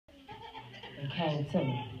came to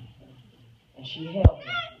me, and she held me.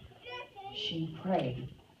 She prayed.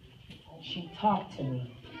 She talked to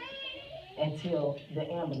me until the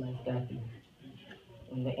ambulance got there.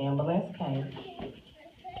 When the ambulance came,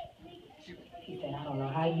 he said, I don't know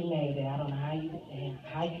how you made it. I don't know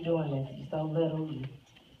how you doing this. You're so little.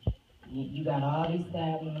 You got all these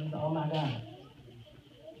stab wounds. Oh my God.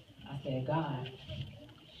 I said, God.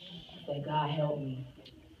 I said, God help me.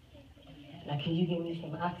 Now can you give me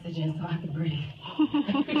some oxygen so I can breathe?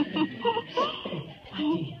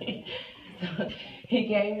 So he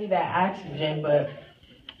gave me that oxygen, but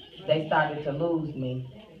they started to lose me.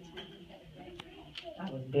 I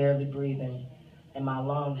was barely breathing, and my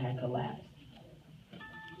lung had collapsed.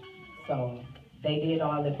 So they did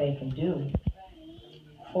all that they can do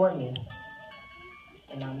for me,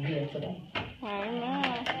 and I'm here today.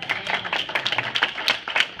 Amen.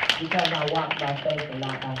 Because I walked by faith and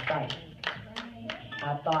not by sight.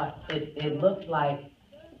 I thought it looked like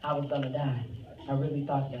I was going to die. I really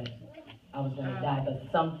thought that I was going to die, but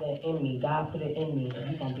something in me, God put it in me, that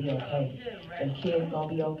you're going to be okay. The kids going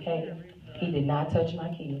to be okay. He did not touch my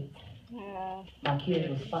kids. Yeah. My kids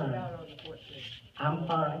was fine. I'm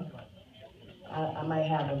fine. I might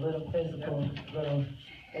have a little physical little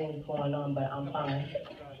things going on, but I'm fine.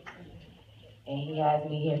 And he has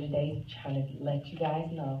me here today trying to let you guys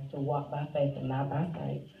know to walk by faith and not by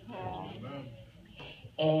sight.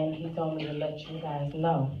 And he told me to let you guys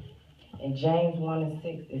know. In James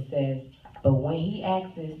 1:6 it says, but when he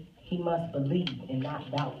asks, he must believe and not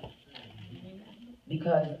doubt.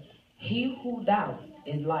 Because he who doubts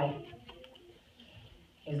is like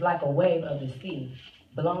a wave of the sea,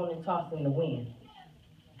 blown and tossed in the wind.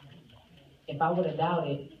 If I would have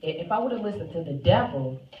doubted, if I would have listened to the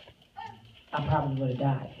devil, I probably would have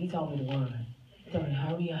died. He told me to run. He told me,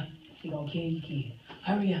 hurry up. He gonna kill your kid.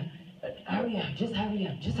 Hurry up. Hurry up. Just hurry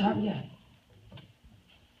up. Just hurry up.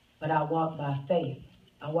 But I walked by faith.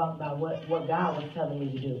 I walked by what God was telling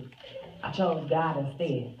me to do. I chose God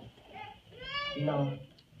instead. You know.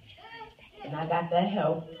 And I got that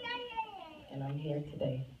help. And I'm here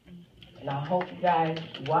today. And I hope you guys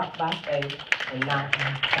walk by faith and not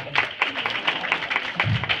by sight.